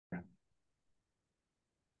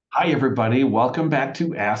Hi, everybody. Welcome back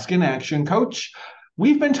to Ask an Action Coach.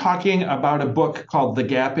 We've been talking about a book called The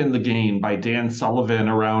Gap in the Gain by Dan Sullivan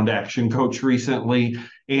around Action Coach recently.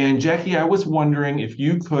 And Jackie, I was wondering if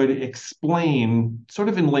you could explain, sort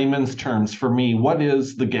of in layman's terms for me, what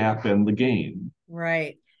is the gap in the gain?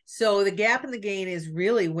 Right. So the gap in the gain is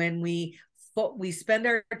really when we spend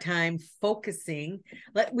our time focusing.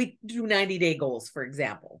 We do 90-day goals, for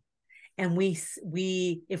example, and we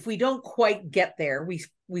if we don't quite get there,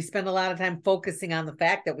 we spend a lot of time focusing on the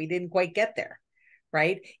fact that we didn't quite get there.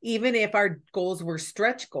 Right? Even if our goals were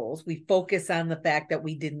stretch goals, we focus on the fact that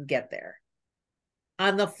we didn't get there.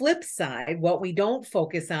 On the flip side, what we don't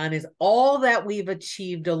focus on is all that we've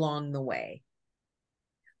achieved along the way.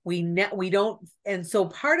 We don't, and so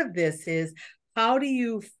part of this is, how do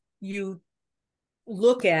you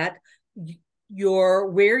look at your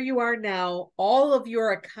where you are now, all of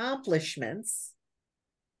your accomplishments,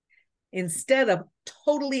 instead of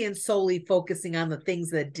totally and solely focusing on the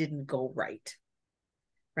things that didn't go right.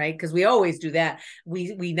 Right? Because we always do that.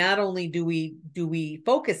 We not only do we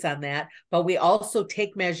focus on that, but we also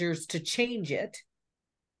take measures to change it,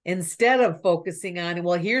 instead of focusing on,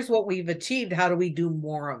 well, here's what we've achieved, how do we do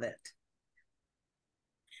more of it?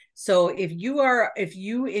 So if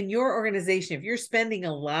you in your organization, if you're spending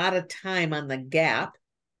a lot of time on the gap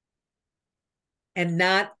and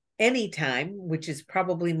not any time, which is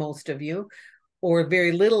probably most of you, or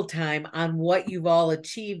very little time on what you've all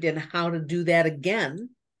achieved and how to do that again,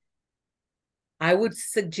 I would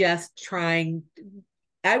suggest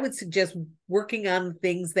working on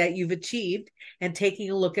things that you've achieved and taking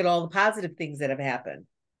a look at all the positive things that have happened.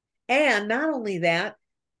 And not only that,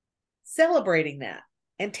 celebrating that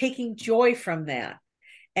and taking joy from that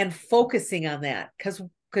and focusing on that,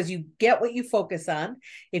 because you get what you focus on.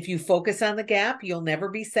 If you focus on the gap, you'll never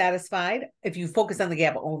be satisfied. If you focus on the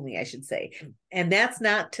gap only, I should say. And that's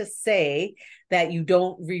not to say that you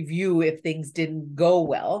don't review if things didn't go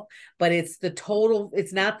well, but it's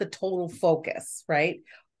not the total focus, right?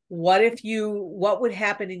 What would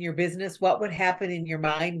happen in your business? What would happen in your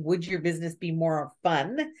mind? Would your business be more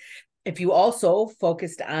fun if you also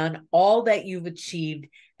focused on all that you've achieved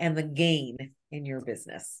and the gain in your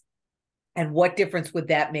business? And what difference would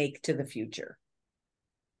that make to the future?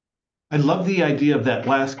 I love the idea of that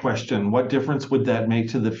last question. What difference would that make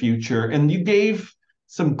to the future? And you gave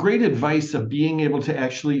some great advice of being able to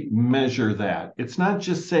actually measure that. It's not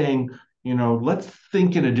just saying, let's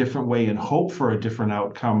think in a different way and hope for a different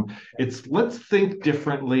outcome. It's let's think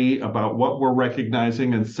differently about what we're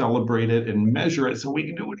recognizing and celebrate it and measure it so we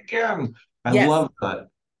can do it again. I Yes. love that.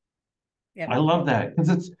 Yep. I love that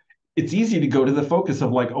because it's easy to go to the focus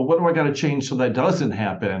of like, oh, what do I got to change so that doesn't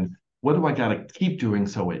happen? What do I got to keep doing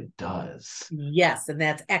so it does? Yes. And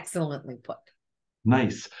that's excellently put.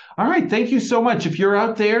 Nice. All right. Thank you so much. If you're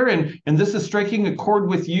out there and this is striking a chord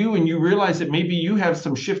with you and you realize that maybe you have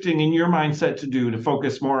some shifting in your mindset to do to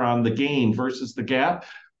focus more on the gain versus the gap,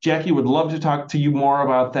 Jackie would love to talk to you more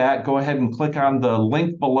about that. Go ahead and click on the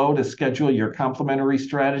link below to schedule your complimentary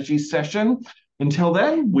strategy session. Until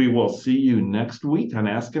then, we will see you next week on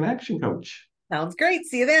Ask an Action Coach. Sounds great.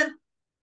 See you then.